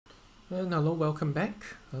And hello, welcome back.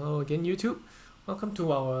 Hello again, YouTube. Welcome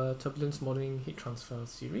to our turbulence modeling heat transfer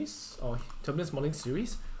series, or turbulence modeling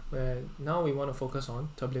series, where now we want to focus on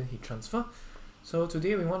turbulent heat transfer. So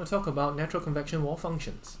today we want to talk about natural convection wall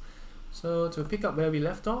functions. So to pick up where we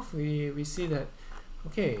left off, we see that,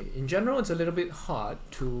 okay, in general it's a little bit hard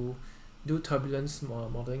to do turbulence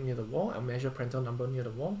modeling near the wall and measure Prandtl number near the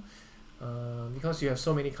wall because you have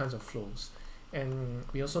so many kinds of flows. And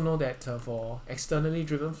we also know that for externally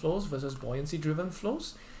driven flows versus buoyancy driven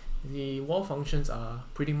flows, the wall functions are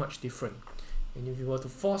pretty much different. And if you were to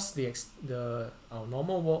force our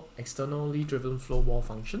normal wall, externally driven flow wall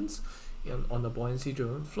functions on the buoyancy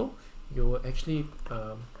driven flow, you will actually,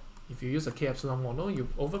 if you use a K epsilon model, you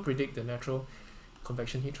over predict the natural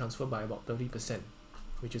convection heat transfer by about 30%,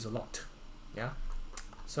 which is a lot. Yeah.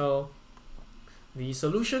 So the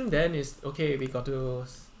solution then is, okay, we got to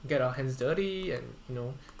get our hands dirty and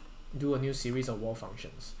do a new series of wall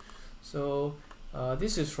functions. So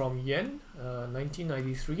this is from Yuan,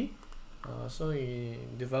 1993. So they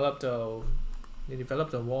developed a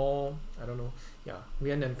wall, I don't know, yeah,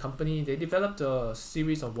 Yuan and company, they developed a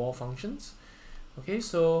series of wall functions. Okay,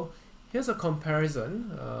 so here's a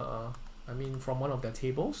comparison, I mean from one of their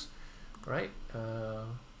tables, right,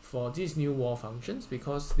 for these new wall functions,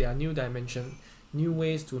 because there are new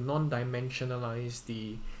ways to non-dimensionalize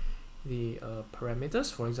the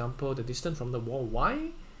parameters. For example, the distance from the wall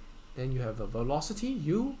y, then you have a velocity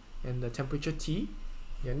u and the temperature T.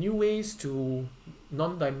 There are new ways to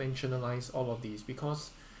non-dimensionalize all of these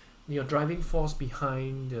because your driving force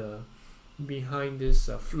behind these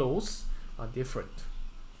flows are different.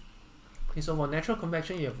 Okay, so for natural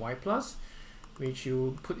convection you have y plus, which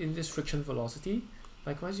you put in this friction velocity.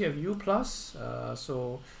 Likewise you have u plus,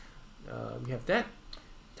 we have that.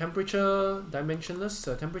 Temperature,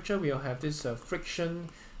 dimensionless temperature, we'll have this friction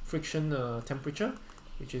temperature,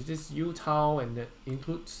 which is this u tau, and that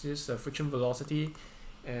includes this friction velocity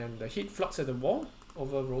and the heat flux at the wall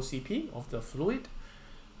over rho Cp of the fluid.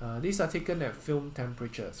 These are taken at film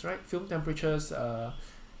temperatures, right? Film temperatures, they're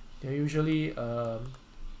usually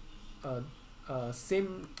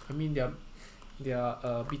same, I mean they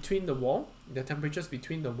are between the wall, the temperatures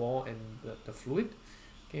between the wall and the fluid.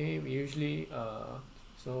 Okay, we usually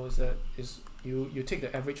so you take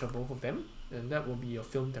the average of both of them, and that will be your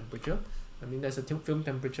film temperature. I mean, that's a film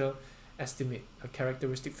temperature estimate, a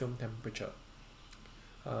characteristic film temperature.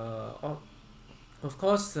 Of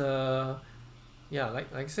course, yeah,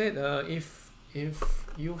 like I said, if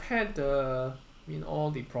you had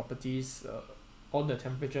all the properties, all the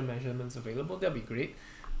temperature measurements available, that'd be great.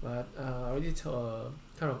 But I already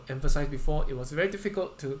kind of emphasized before, it's very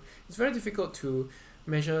difficult to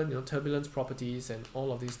measure turbulence properties and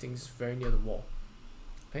all of these things very near the wall,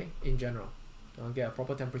 okay, in general, get a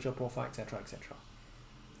proper temperature profile, etc.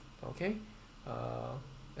 Okay,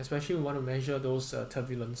 especially we want to measure those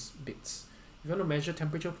turbulence bits. If you want to measure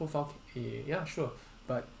temperature profile, yeah, sure,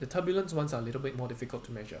 but the turbulence ones are a little bit more difficult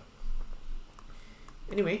to measure.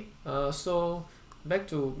 Anyway, so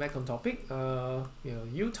back on topic.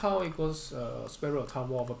 U tau equals square root of tau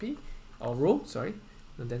more over p, or rho, sorry,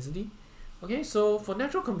 the density. Okay, so for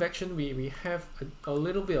natural convection, we have a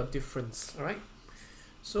little bit of difference. All right,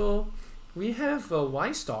 so we have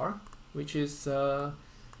y star, which is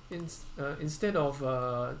instead of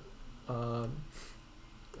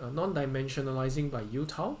non-dimensionalizing by u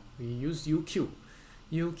tau, we use uq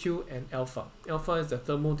and alpha. Alpha is the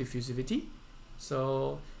thermal diffusivity.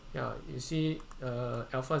 So yeah, you see,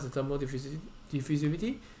 alpha is the thermal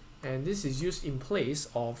diffusivity, and this is used in place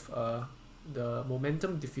of the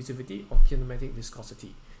momentum diffusivity or kinematic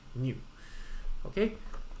viscosity, nu. Okay,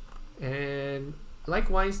 and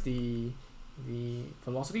likewise the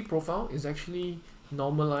velocity profile is actually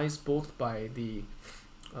normalized both by the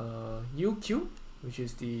uq, which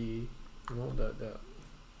is the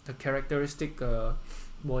characteristic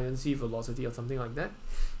buoyancy velocity or something like that,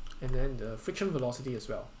 and then the friction velocity as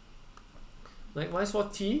well. Likewise for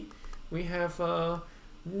T, we have a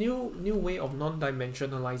new way of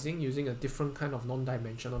non-dimensionalizing using a different kind of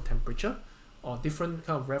non-dimensional temperature or different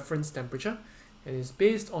kind of reference temperature, and it's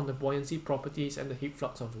based on the buoyancy properties and the heat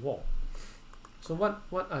flux of the wall. So what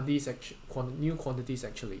are these new quantities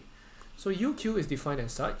actually? So uq is defined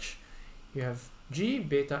as such. You have g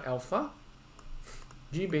beta alpha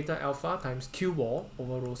times q wall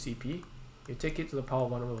over rho Cp. You take it to the power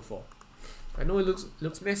of 1 over 4. I know it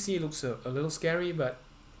looks messy, looks a little scary, but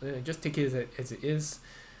just take it as it is.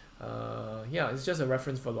 Yeah, it's just a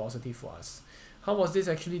reference velocity for us. How was this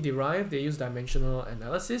actually derived? They use dimensional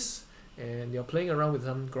analysis, and they're playing around with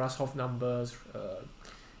some Grashof numbers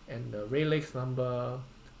and the Rayleigh number,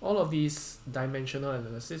 all of these dimensional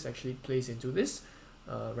analysis actually plays into this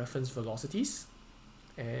reference velocities,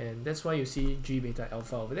 and that's why you see G, beta,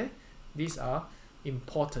 alpha over there. These are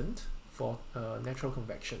important for natural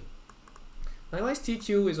convection. Likewise,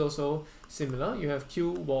 TQ is also similar. You have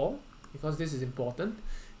Q wall, because this is important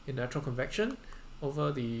in natural convection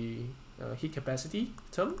over the heat capacity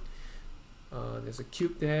term. There's a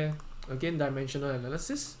cube there, again dimensional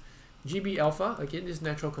analysis. GB alpha, again this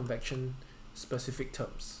natural convection specific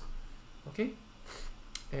terms. Okay,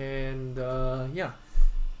 and yeah,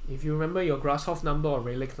 if you remember your Grashof number or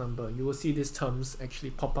Rayleigh number, you will see these terms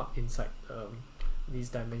actually pop up inside these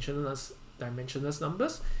dimensionless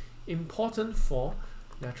numbers, important for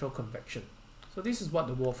natural convection. So this is what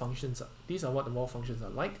the wall functions are. These are what the wall functions are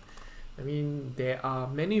like. I mean, there are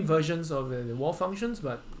many versions of the wall functions,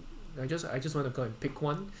 but I just want to go and pick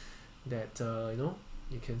one that you know,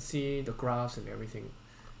 you can see the graphs and everything.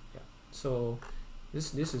 Yeah. So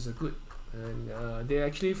this is a good, and they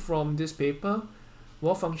actually from this paper,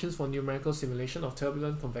 wall functions for numerical simulation of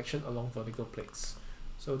turbulent convection along vertical plates.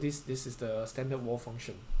 So this is the standard wall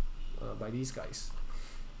function by these guys.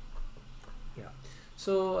 Yeah.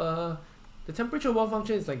 So the temperature wall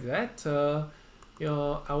function is like that. You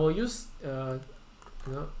know, I will use you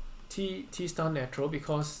know, T star natural,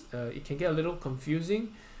 because it can get a little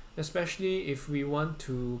confusing, especially if we want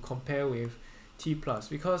to compare with T plus,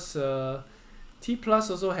 because T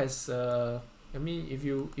plus also has I mean, if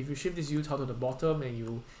you shift this U tau to the bottom and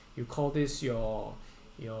you call this your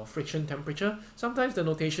friction temperature, sometimes the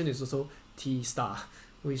notation is also T star,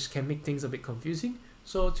 which can make things a bit confusing.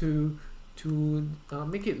 So to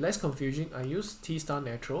make it less confusing, I use T star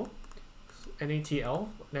natural, NaTl,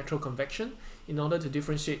 natural convection, in order to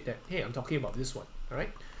differentiate that, hey, I'm talking about this one.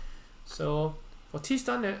 Alright, so for T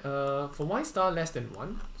star for Y star less than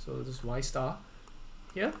 1, so this is Y star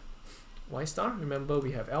here, Y star, remember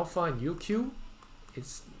we have alpha and UQ,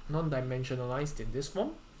 it's non-dimensionalized in this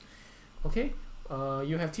form. Okay,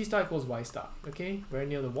 you have T star equals Y star, okay, very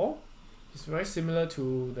near the wall. It's very similar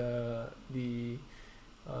to the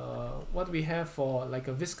what we have for like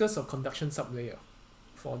a viscous or conduction sublayer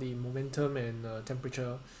for the momentum and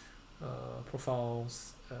temperature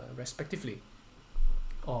profiles respectively,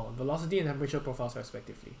 or velocity and temperature profiles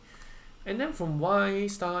respectively. And then from Y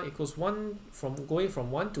star equals 1, from going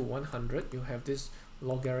from 1 to 100, you have this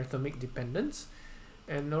logarithmic dependence.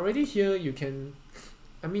 And already here you can,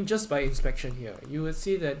 I mean, just by inspection here, you will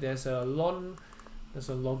see that there's a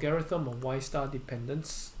logarithm of Y star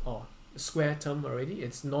dependence, or square term already.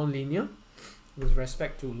 It's non-linear with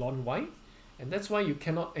respect to ln Y, and that's why you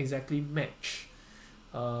cannot exactly match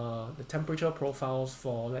the temperature profiles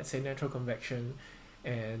for, let's say, natural convection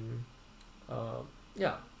and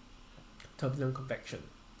yeah, turbulent convection,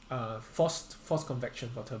 forced convection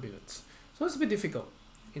for turbulence. So it's a bit difficult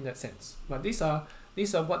in that sense, but these are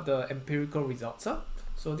what the empirical results are.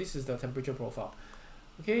 So this is the temperature profile.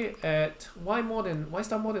 Okay, at Y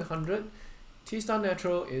star more than 100, T star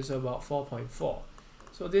natural is about 4.4.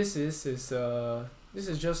 So this is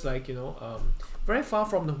just like, you know, very far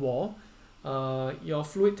from the wall. Your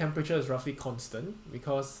fluid temperature is roughly constant,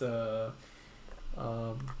 because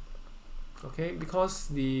okay, because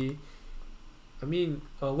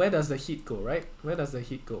where does the heat go, right? Where does the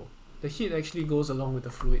heat go? The heat actually goes along with the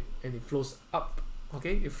fluid, and it flows up.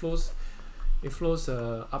 Okay, it flows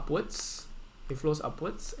upwards. It flows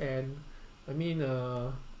upwards, and I mean,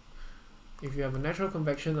 if you have a natural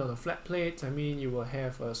convection on a flat plate, I mean, you will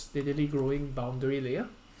have a steadily growing boundary layer.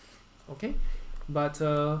 Okay, but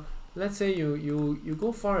let's say you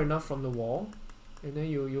go far enough from the wall, and then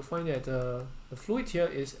you find that the fluid here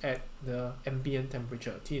is at the ambient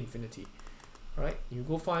temperature, T infinity. Right, you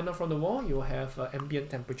go far enough from the wall, you will have ambient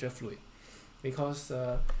temperature fluid, because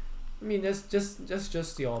I mean, that's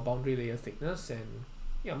just your boundary layer thickness, and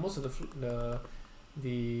yeah, most of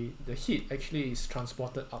the heat actually is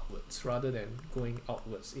transported upwards rather than going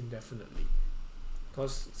outwards indefinitely,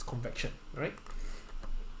 because it's convection, right?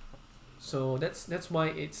 So that's why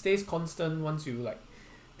it stays constant once you like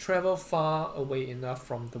travel far away enough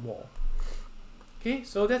from the wall. Okay,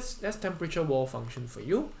 so that's temperature wall function for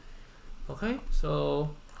you. Okay,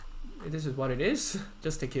 so this is what it is.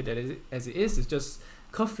 Just take it as it is. It's just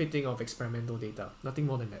curve fitting of experimental data, nothing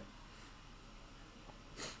more than that.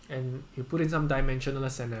 And you put in some dimensional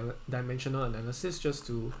analysis just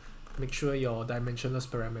to make sure your dimensionless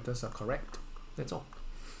parameters are correct. That's all.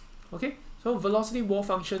 Okay, so velocity wall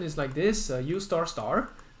function is like this. U star star.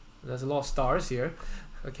 There's a lot of stars here.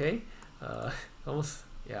 Okay, almost,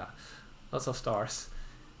 yeah, lots of stars.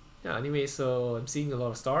 Yeah, anyway, so I'm seeing a lot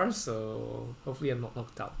of stars, so hopefully I'm not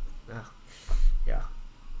knocked out. Yeah,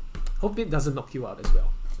 hope it doesn't knock you out as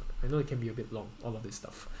well. I know it can be a bit long, all of this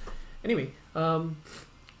stuff. Anyway,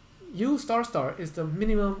 U star star is the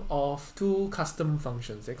minimum of two custom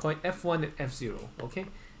functions. They call it f1 and f0. Okay,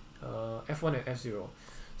 f1 and f0.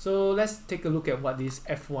 So let's take a look at what these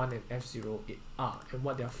f1 and f0 are and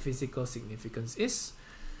what their physical significance is.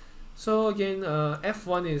 So again,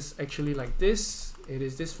 f1 is actually like this. It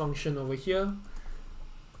is this function over here.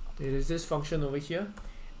 It is this function over here,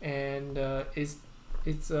 and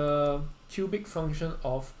it's a cubic function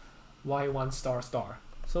of y1 star star.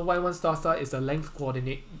 So y1 star star is the length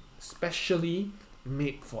coordinate specially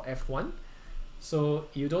made for f1. So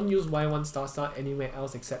you don't use y1 star star anywhere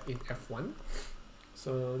else except in f1.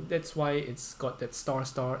 So that's why it's got that star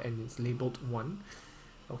star and it's labeled 1.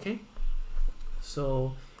 Okay.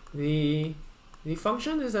 So the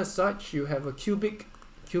function is as such. You have a cubic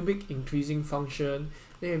increasing function.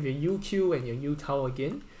 Then you have your uq and your u tau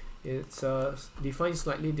again. It's defined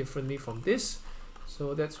slightly differently from this.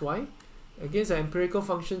 So that's why. Again, it's an empirical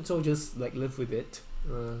function, so just like live with it.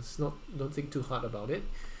 Don't think too hard about it.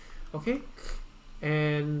 Okay.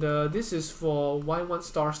 And this is for y1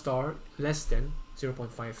 star star less than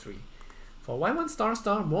 0.53. For y1 star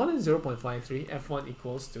star more than 0.53, f1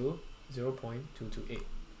 equals to 0.228.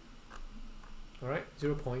 Alright,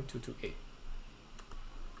 0.228.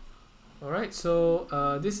 Alright, so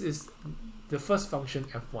this is the first function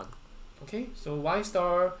f1. Okay, so y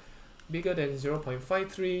star bigger than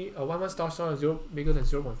 0.53, y1 star star is bigger than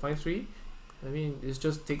 0.53. I mean, it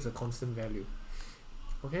just takes a constant value.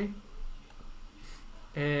 Okay,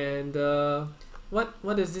 and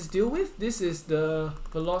what does this deal with? This is the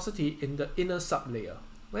velocity in the inner sublayer.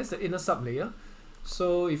 Where's the inner sublayer?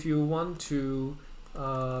 So if you want to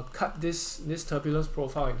cut this turbulence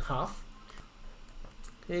profile in half,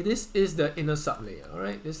 okay, this is the inner sublayer. All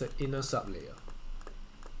right, this is the inner sublayer.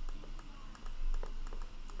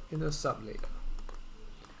 Inner sublayer.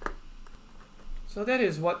 So that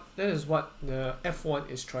is what the f1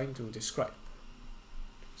 is trying to describe.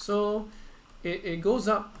 So it goes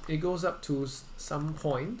up to some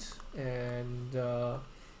point, and at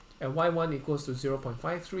y1 equals to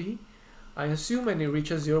 0.53. I assume when it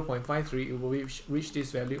reaches 0.53, it will reach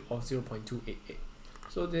this value of 0.288.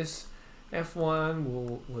 So this f1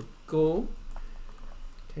 will go,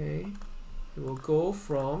 okay, it will go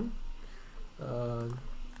from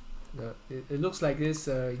it looks like this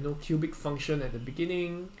cubic function at the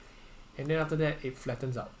beginning, and then after that it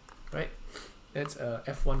flattens out, right? That's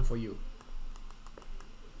f1 for you.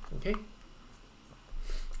 Okay.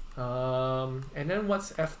 And then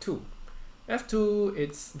what's f2? f2,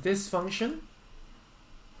 it's this function.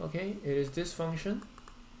 Okay, it is this function.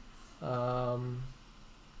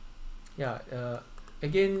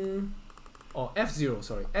 Again, or f0,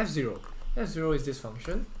 sorry, f0 is this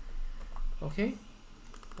function. Okay,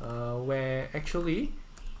 where actually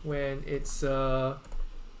when it's less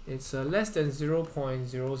than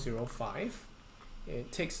 0.005,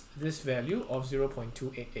 it takes this value of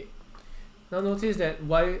 0.288. Now notice that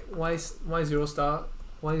y0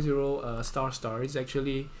 star star is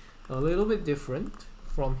actually a little bit different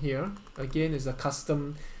from here. Again, it's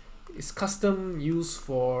custom use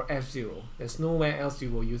for f0. There's nowhere else you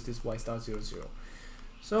will use this y star 00.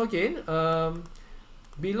 So again,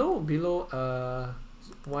 below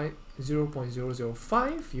y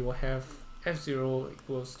 0.005, you will have f0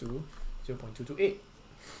 equals to 0.228,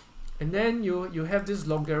 and then you have this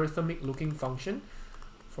logarithmic looking function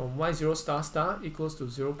from y0 star star equals to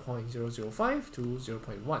 0.005 to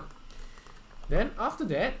 0.1. Then after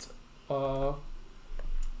that,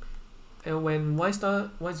 and when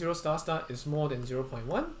y0 star star is more than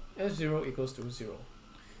 0.1, f0 equals to 0.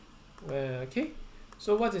 Okay,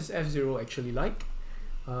 so what is f0 actually like?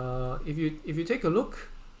 If you take a look,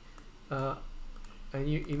 and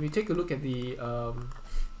if you take a look at the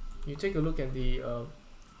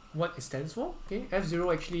what it stands for, okay,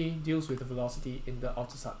 f0 actually deals with the velocity in the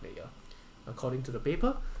outer sublayer, according to the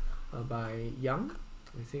paper by Yang,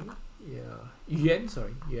 I think, Yuan.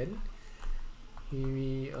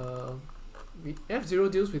 F0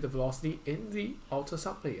 deals with the velocity in the outer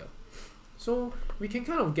sublayer. So we can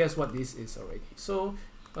kind of guess what this is already. So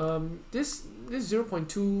this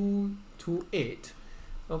 0.228,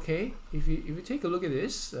 okay, if you take a look at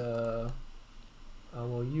this, I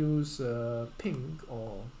will use pink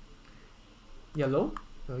or yellow.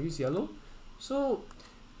 I'll use yellow. So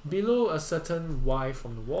below a certain y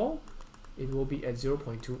from the wall, it will be at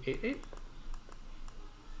 0.288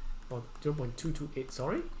 or 0.228,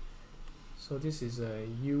 sorry. So this is a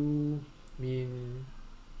u mean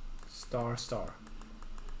star star.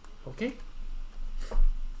 Okay,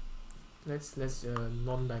 let's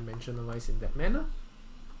non-dimensionalize in that manner.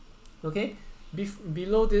 Okay,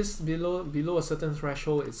 below this, below a certain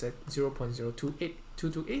threshold, it's at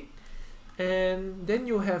 0.028228, and then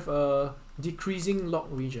you have a decreasing log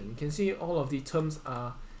region. You can see all of the terms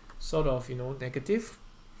are sort of, you know, negative,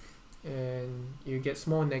 and you get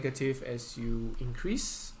more negative as you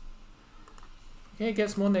increase. Okay, it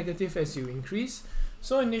gets more negative as you increase.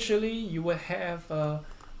 So initially you will have a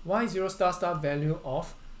y0 star star value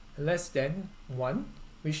of less than 1,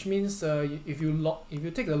 which means if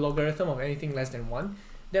you take the logarithm of anything less than 1,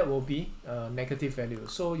 that will be a negative value.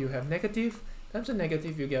 So you have negative times a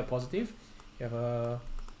negative, you get a positive. You have a,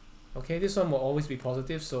 okay, this one will always be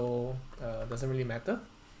positive, so doesn't really matter.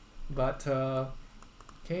 But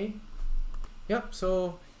okay, yep.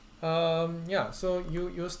 So yeah, so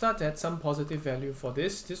you start at some positive value for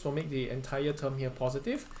this. This will make the entire term here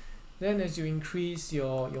positive. Then as you increase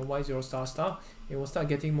your y0 star star, it will start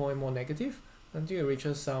getting more and more negative until it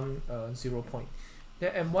reaches some 0 point.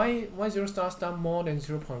 Then at y0 star star more than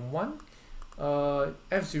 0.1,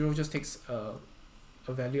 f0 just takes a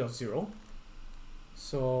value of 0.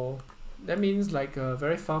 So that means, like,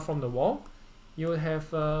 very far from the wall, you will have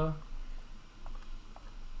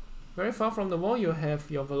very far from the wall, you have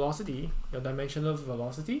your velocity, your dimensional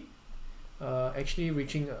velocity, actually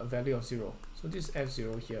reaching a value of 0. So this is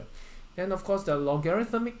f0 here. And of course, the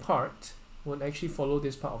logarithmic part would actually follow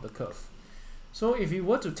this part of the curve. So if you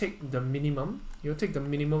were to take the minimum, you'll take the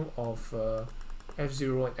minimum of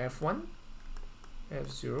f0 and f1,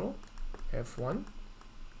 f0, f1,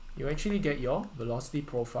 you actually get your velocity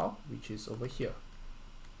profile, which is over here.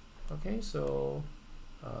 Okay, so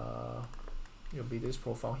it'll be this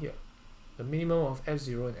profile here, the minimum of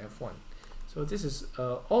f0 and f1. So this is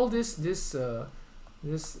all this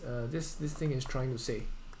thing is trying to say.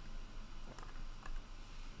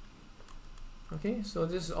 Okay, so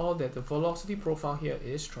this is all that the velocity profile here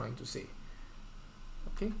is trying to say.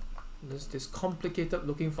 Okay, this complicated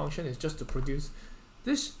looking function is just to produce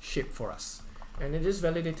this shape for us, and it is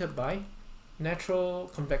validated by natural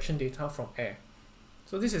convection data from air.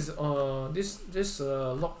 So this is this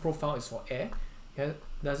log profile is for air. It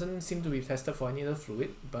doesn't seem to be tested for any other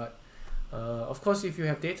fluid, but of course, if you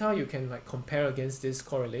have data, you can, like, compare against this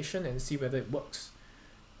correlation and see whether it works.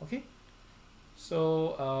 Okay,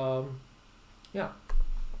 so yeah,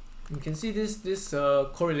 you can see this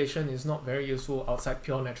correlation is not very useful outside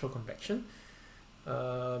pure natural convection,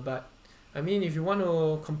 but I mean, if you want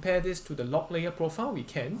to compare this to the log layer profile, we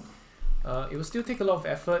can. It will still take a lot of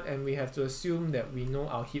effort, and we have to assume that we know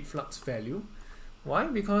our heat flux value. Why?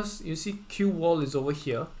 Because you see Q wall is over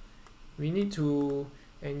here. We need to,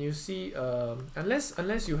 and you see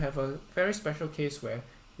unless you have a very special case where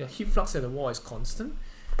your heat flux at the wall is constant,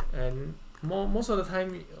 and most of the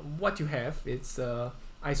time what you have is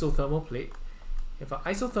isothermal plate. If an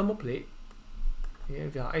isothermal plate,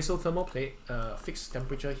 if you have isothermal plate, fixed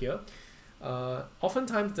temperature here,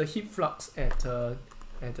 oftentimes the heat flux at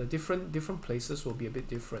different places will be a bit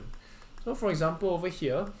different. So for example, over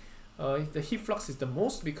here, the heat flux is the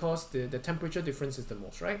most because the temperature difference is the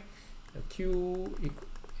most, right? Q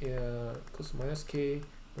equals to minus K.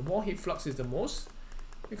 The wall heat flux is the most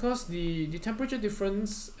because the temperature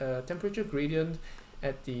difference, temperature gradient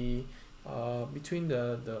at the between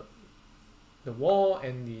the wall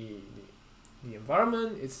and the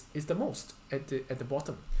environment is the most at the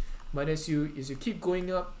bottom. But as you keep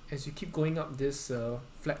going up this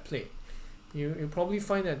flat plate, you probably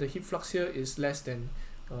find that the heat flux here is less than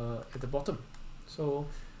at the bottom. So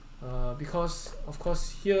because of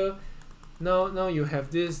course here now you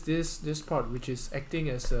have this part which is acting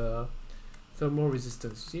as a thermal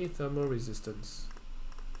resistance. See, thermal resistance.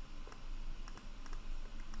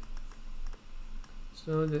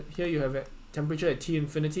 So here you have a temperature at T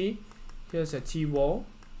infinity, here's at T wall,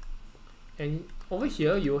 and over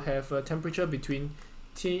here you have a temperature between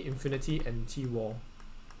T infinity and T wall.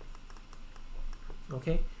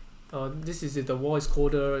 Okay, this is if the wall is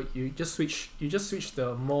colder, you just switch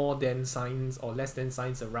the more than signs or less than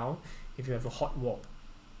signs around if you have a hot wall.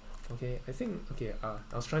 Okay, I think, okay,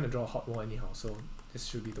 I was trying to draw a hot wall anyhow, so this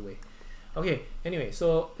should be the way. Okay, anyway,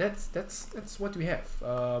 so that's what we have.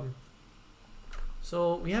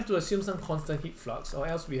 So we have to assume some constant heat flux, or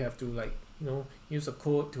else we have to, like, you know, use a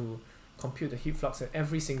code to compute the heat flux at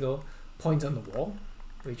every single point on the wall,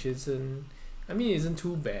 which isn't, I mean, isn't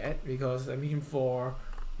too bad, because I mean,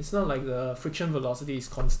 it's not like the friction velocity is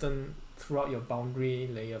constant throughout your boundary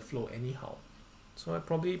layer flow anyhow. So I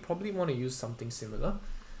probably want to use something similar.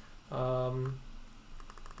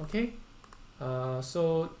 Okay,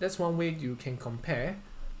 so that's one way you can compare,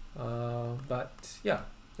 but yeah,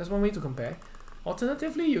 that's one way to compare.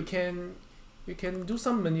 Alternatively, you can do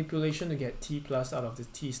some manipulation to get T plus out of the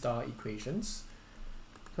T star equations.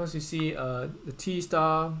 because you see the T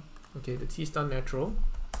star, okay, the T star natural,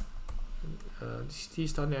 T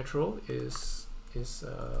star natural is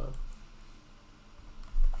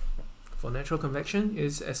for natural convection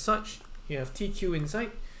is as such. You have TQ inside,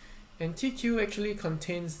 and TQ actually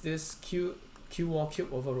contains this Q wall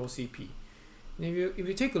cube over rho Cp. And if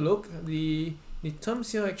you take a look, the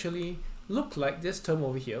terms here actually look like this term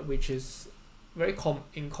over here, which is very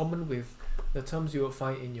in common with the terms you will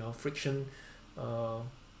find in your friction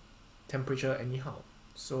temperature anyhow.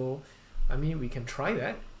 So I mean, we can try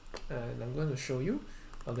that, and I'm going to show you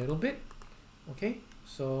a little bit. Okay,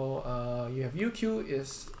 so you have UQ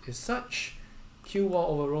is such, Q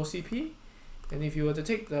wall over rho Cp, and if you were to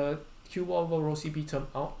take the Q wall over rho Cp term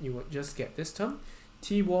out, you would just get this term,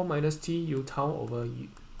 T wall minus T U tau over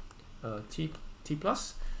T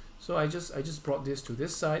plus. So I just brought this to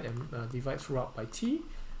this side and divide throughout by T.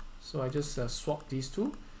 So I just swap these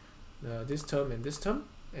two, this term and this term,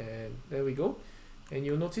 and there we go. And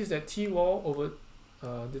you'll notice that T wall over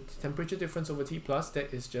the temperature difference over T plus,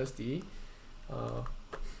 that is just the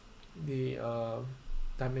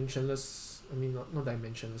dimensionless, I mean not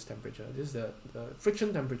dimensionless temperature. This is the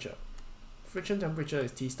friction temperature. Friction temperature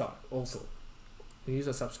is T star also. We use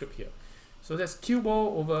a subscript here. So that's Q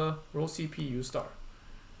wall over rho Cp U star.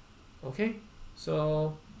 Okay,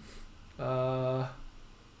 so that's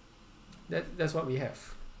what we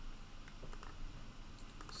have.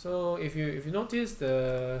 So if you notice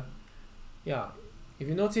if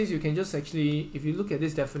you notice, you can just actually, if you look at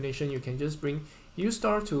this definition, you can just bring U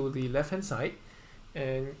star to the left hand side,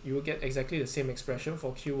 and you will get exactly the same expression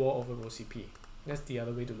for Q wall over rho Cp. That's the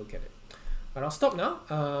other way to look at it. But I'll stop now.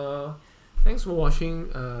 Thanks for watching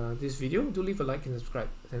this video. Do leave a like and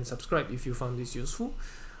subscribe if you found this useful.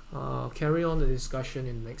 Carry on the discussion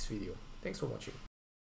in the next video. Thanks for watching.